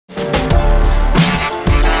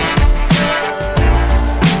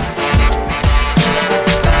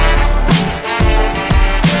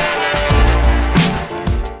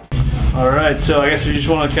Alright, so I guess if you just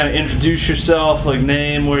want to kind of introduce yourself, like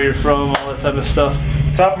name, where you're from, all that type of stuff.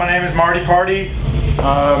 What's up, my name is MartyParty.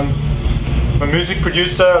 I'm a music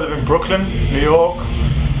producer, I live in Brooklyn, New York.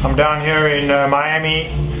 I'm down here in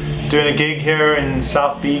Miami, doing a gig here in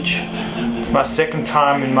South Beach. It's my second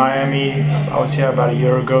time in Miami. I was here about a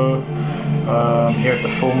year ago, here at the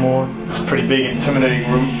Fillmore. It's a pretty big,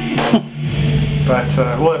 intimidating room. But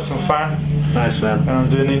we'll have some fun. Nice, man. And I'm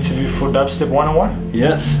doing an interview for Dubstep 101.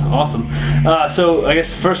 Yes, awesome. So I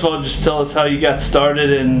guess first of all, just tell us how you got started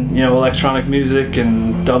in electronic music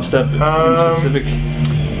and dubstep in specific.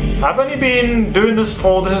 I've only been doing this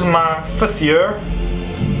is my 5th year.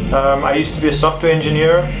 I used to be a software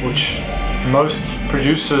engineer, which most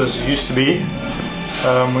producers used to be.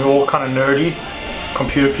 We're all kind of nerdy,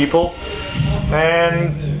 computer people.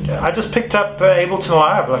 And I just picked up Ableton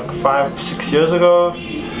Live like 5-6 years ago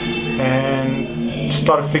and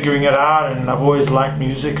started figuring it out, and I've always liked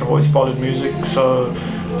music, I've always followed music, so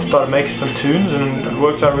started making some tunes and it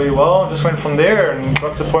worked out really well. Just went from there and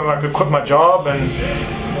got to the point where I could quit my job, and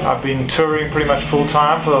I've been touring pretty much full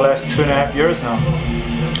time for the last 2.5 years now.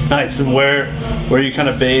 Nice. And where are you kind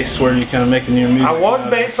of based? Where are you kind of making your music? I was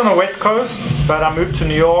based on the West Coast, but I moved to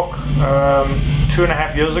New York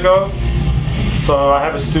 2.5 years ago. So I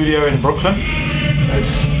have a studio in Brooklyn.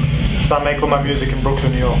 Nice. So I make all my music in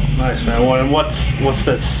Brooklyn, New York. Nice, man. And what's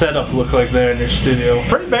that setup look like there in your studio?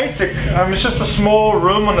 Pretty basic. It's just a small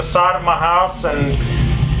room on the side of my house, and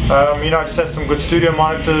I just have some good studio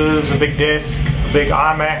monitors, a big desk, a big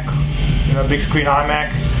iMac, big screen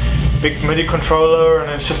iMac, big MIDI controller,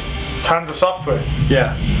 and it's just tons of software.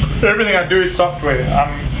 Yeah. Everything I do is software.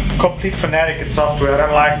 I'm a complete fanatic at software. I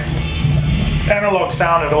don't like analog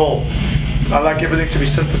sound at all. I like everything to be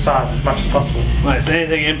synthesized as much as possible. Nice.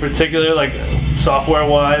 Anything in particular, like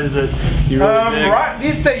software-wise, that you really dig? Right.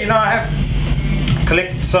 These days, I have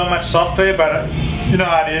collected so much software, but you know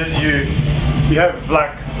how it is. You have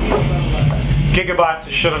like gigabytes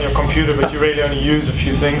of shit on your computer, but you really only use a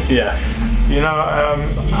few things. Yeah.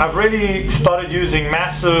 I've really started using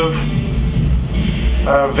massive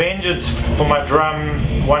Vengeance for my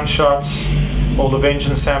drum one-shots, all the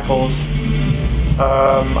Vengeance samples.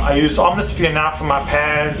 I use Omnisphere now for my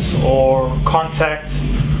pads, or Contact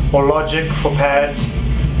or Logic for pads,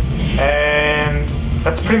 and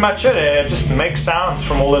that's pretty much it. Just make sounds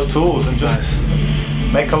from all those tools and just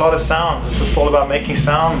make a lot of sounds. It's just all about making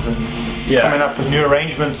sounds and coming up with new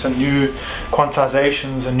arrangements and new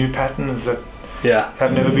quantizations and new patterns that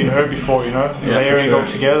have never been heard before, layering it all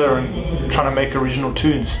together and trying to make original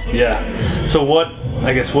tunes. Yeah. So what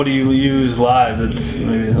do you use live that's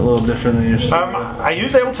maybe a little different than your studio? I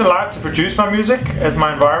use Ableton Live to produce my music as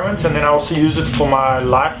my environment, and then I also use it for my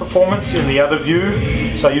live performance in the other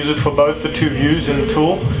view. So I use it for both the two views in the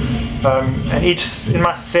tool. And in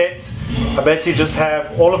my set, I basically just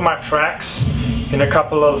have all of my tracks in a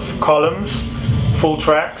couple of columns, full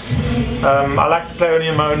tracks. I like to play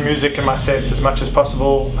only my own music in my sets as much as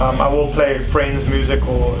possible. I will play friends' music,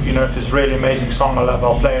 or if there's a really amazing song I love,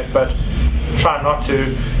 I'll play it, but try not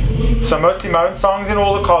to. So mostly my own songs in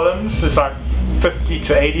all the columns. There's like 50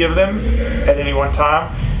 to 80 of them at any one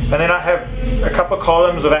time. And then I have a couple of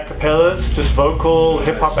columns of acapellas, just vocal,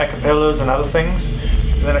 hip-hop acapellas and other things.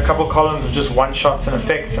 And then a couple of columns of just one-shots and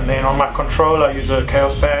effects. And then on my control I use a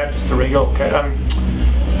Chaos Pad, just a regular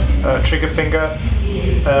trigger finger.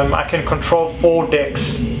 I can control 4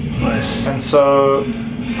 decks. Nice. And so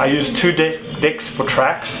I use 2 decks for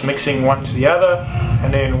tracks, mixing one to the other,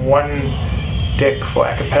 and then 1 deck for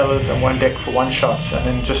acapellas and 1 deck for one-shots, and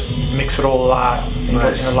then just mix it all live in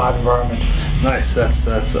a live environment. Nice,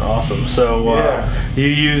 that's awesome. So do you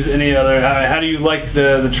use any other, how do you like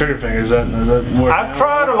the trigger fingers? Does that work? I've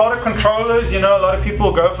tried a lot of controllers. A lot of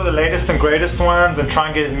people go for the latest and greatest ones and try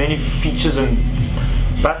and get as many features and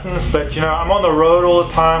buttons, but I'm on the road all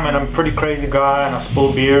the time, and I'm a pretty crazy guy, and I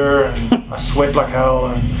spill beer and I sweat like hell,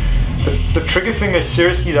 and the trigger finger is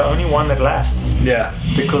seriously the only one that lasts. Yeah.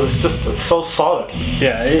 Because it's so solid.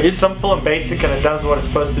 Yeah. It's simple and basic, and it does what it's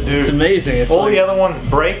supposed to do. It's amazing. All the other ones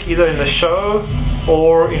break either in the show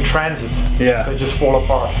or in transit. Yeah. They just fall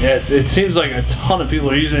apart. Yeah, it seems like a ton of people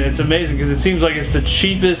are using it. It's amazing because it seems like it's the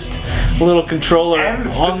cheapest little controller. And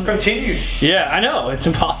it's discontinued. Yeah, I know. It's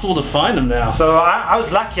impossible to find them now. So I was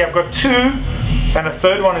lucky. I've got 2, and a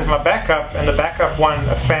 3rd one is my backup, and the backup one,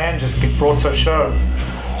 a fan just get brought to a show.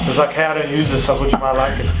 It was like, hey, I don't use this, I thought you might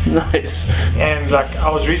like it. Nice. And like, I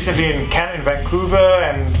was recently in Vancouver,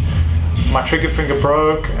 and my trigger finger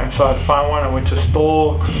broke, and so I had to find one. I went to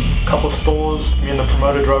a couple stores. Me and the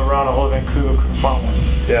promoter drove around the whole of Vancouver, couldn't find one.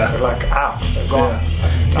 Yeah. They're like, out, they're gone.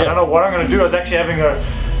 I don't know what I'm going to do. I was actually having a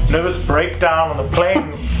nervous breakdown on the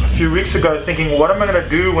plane a few weeks ago, thinking, what am I going to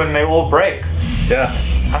do when they all break? Yeah.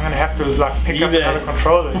 I'm going to have to like pick up another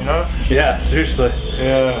controller, you know? Yeah, seriously.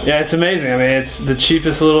 Yeah. Yeah, it's amazing. I mean, it's the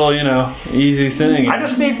cheapest little, you know, easy thing. I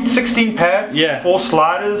just need 16 pads, 4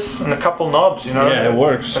 sliders, and a couple knobs, you know? Yeah, it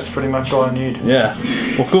works. That's pretty much all I need. Yeah.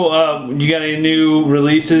 Well, cool. You got any new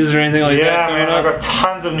releases or anything like that? Yeah, man, I've got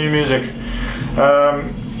tons of new music.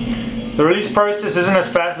 The release process isn't as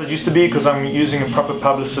fast as it used to be because I'm using a proper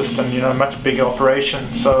publicist and, you know, a much bigger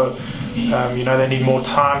operation. So, you know, they need more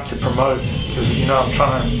time to promote because, you know, I'm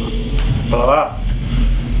trying to blah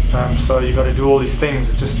blah. So you got to do all these things.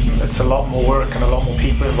 It's a lot more work and a lot more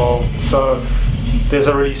people involved. So there's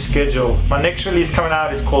a release schedule. My next release coming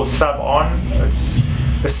out is called Sub On. It's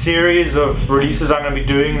a series of releases I'm going to be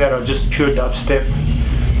doing that are just pure dubstep,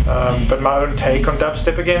 but my own take on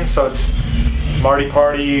dubstep again. So it's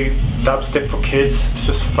MartyParty, dubstep for kids. It's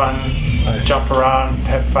just fun, jump around,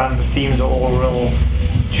 have fun. The themes are all real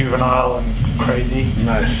juvenile and crazy.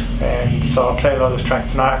 Nice. And so I'll play a lot of those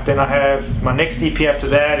tracks tonight. Then I have my next EP after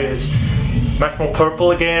that is much more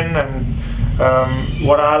purple again, and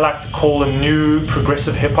what I like to call a new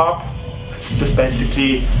progressive hip hop. It's just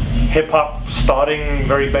basically hip hop starting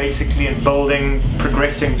very basically and building,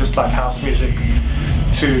 progressing just like house music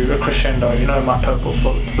to a crescendo, you know, my purple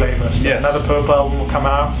flavor. So another purple album will come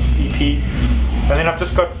out, EP. And then I've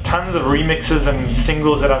just got tons of remixes and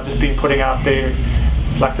singles that I've just been putting out there,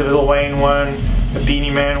 like the Lil Wayne one, the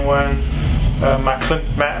Beanie Man one, my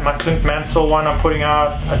Clint Mansell one I'm putting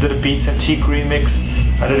out. I did a Beats Antique remix.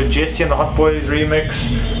 I did a Jesse and the Hot Boys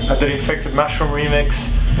remix. I did Infected Mushroom remix.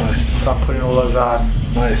 Nice. So I'm putting all those out.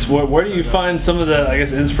 Nice. Where do you find some of the, I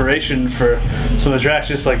guess, inspiration for some of the tracks?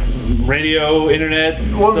 Just like radio, internet?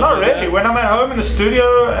 Well, not like really. That? When I'm at home in the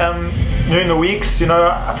studio during the weeks, you know,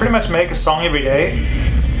 I pretty much make a song every day.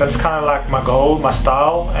 That's kind of like my goal, my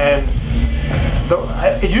style, and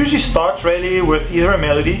it usually starts really with either a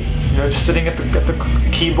melody, you know, just sitting at the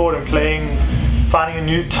keyboard and playing, finding a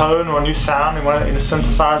new tone or a new sound in a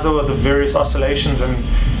synthesizer with the various oscillations and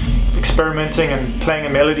experimenting and playing a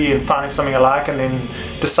melody and finding something I like, and then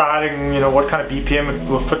deciding, you know, what kind of BPM it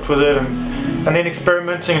will fit with it, and then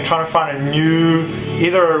experimenting and trying to find a new,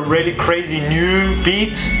 either a really crazy new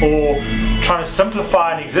beat or trying to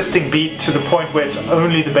simplify an existing beat to the point where it's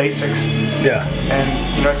only the basics. Yeah.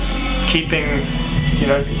 And, you know, keeping, you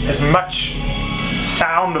know, as much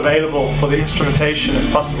sound available for the instrumentation as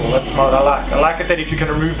possible. That's what I like. I like it that if you can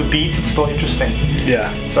remove the beat, it's still interesting.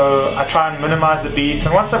 Yeah. So I try and minimize the beat,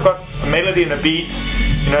 and once I've got a melody and a beat,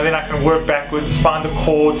 you know, then I can work backwards, find the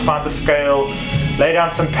chords, find the scale, lay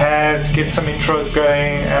down some pads, get some intros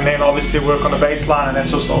going, and then obviously work on the bass line, and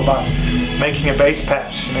that's just all about making a bass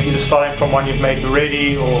patch. You know, either starting from one you've made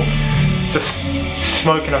already, or just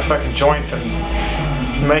smoking a fucking joint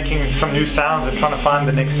and making some new sounds and trying to find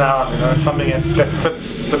the next sound, you know, something that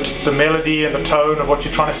fits the melody and the tone of what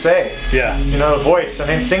you're trying to say. Yeah. You know, a voice, and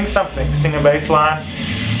then sing something, sing a bass line,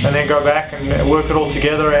 and then go back and work it all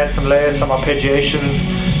together, add some layers, some arpeggiations,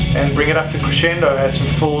 and bring it up to crescendo, add some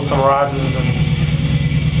fills, some rises, and,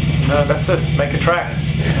 you know, that's it, make a track.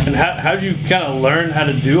 And how did you kind of learn how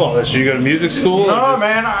to do all this? Did you go to music school? No,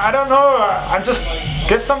 man, I don't know. I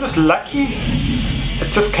guess I'm just lucky.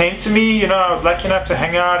 It just came to me, you know. I was lucky enough to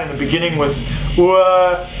hang out in the beginning with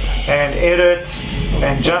Ua and Edit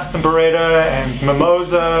and Justin Beretta and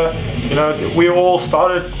Mimosa. You know, we all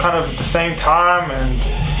started kind of at the same time,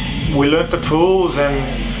 and we learnt the tools, and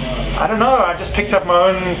I don't know, I just picked up my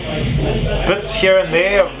own bits here and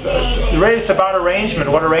there. Really, it's about arrangement.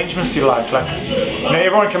 What arrangements do you like? Like, you know,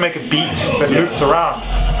 everyone can make a beat that loops around.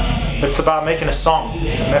 It's about making a song,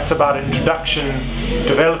 and that's about introduction,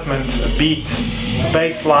 development, a beat, a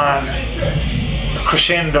bass line, a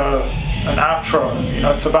crescendo, an outro. You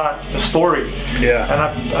know, it's about the story. Yeah.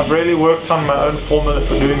 And I've really worked on my own formula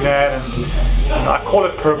for doing that, and I call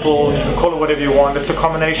it purple. You can call it whatever you want. It's a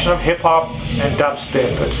combination of hip hop and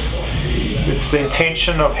dubstep. It's the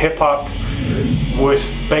intention of hip hop with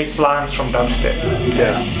bass lines from dubstep.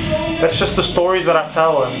 Yeah. That's just the stories that I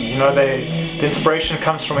tell, and, you know, the inspiration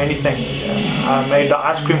comes from anything. I made the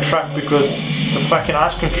ice cream truck because the fucking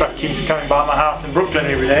ice cream truck keeps coming by my house in Brooklyn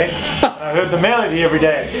every day. And I heard the melody every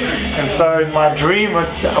day. And so in my dream,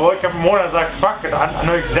 I woke up in the morning, I was like, fuck it, I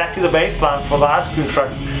know exactly the bass line for the ice cream truck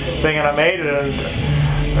thing, and I made it.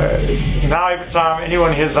 And it's, now every time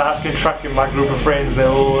anyone hears the ice cream truck in my group of friends, they're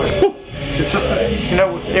all... It's just, you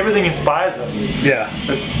know, everything inspires us. Yeah.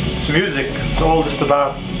 It's music. It's all just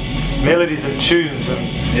about melodies and tunes and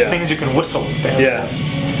things you can whistle. Yeah,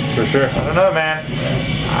 for sure. I don't know, man.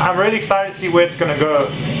 I'm really excited to see where it's going to go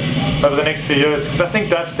over the next few years, because I think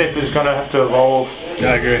dubstep is going to have to evolve.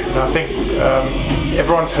 I agree. And I think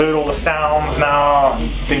everyone's heard all the sounds now,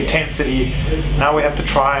 the intensity. Now we have to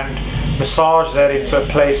try and massage that into a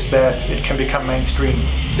place that it can become mainstream.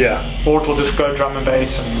 Yeah. Or it'll just go drum and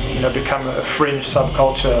bass and become a fringe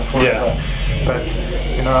subculture forever. Yeah. But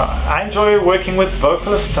I enjoy working with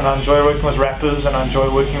vocalists, and I enjoy working with rappers, and I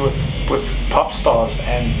enjoy working with pop stars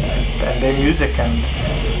and their music,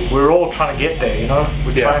 and we're all trying to get there.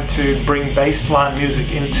 We're trying to bring bassline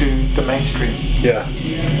music into the mainstream. Yeah.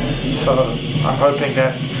 So I'm hoping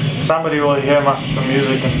that somebody will hear my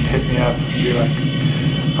music and hit me up and be like,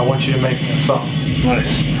 I want you to make me a song.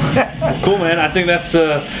 Nice. Well, cool, man. I think that's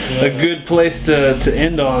a good place to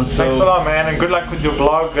end on. So thanks a lot, man, and good luck with your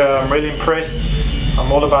blog. I'm really impressed.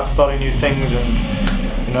 I'm all about starting new things,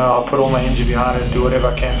 and I'll put all my energy behind it and do whatever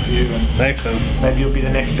I can for you. And thanks, man. Maybe you'll be the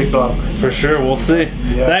next big blog. For sure. We'll see.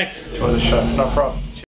 Yeah. Thanks. Enjoy the show. No problem.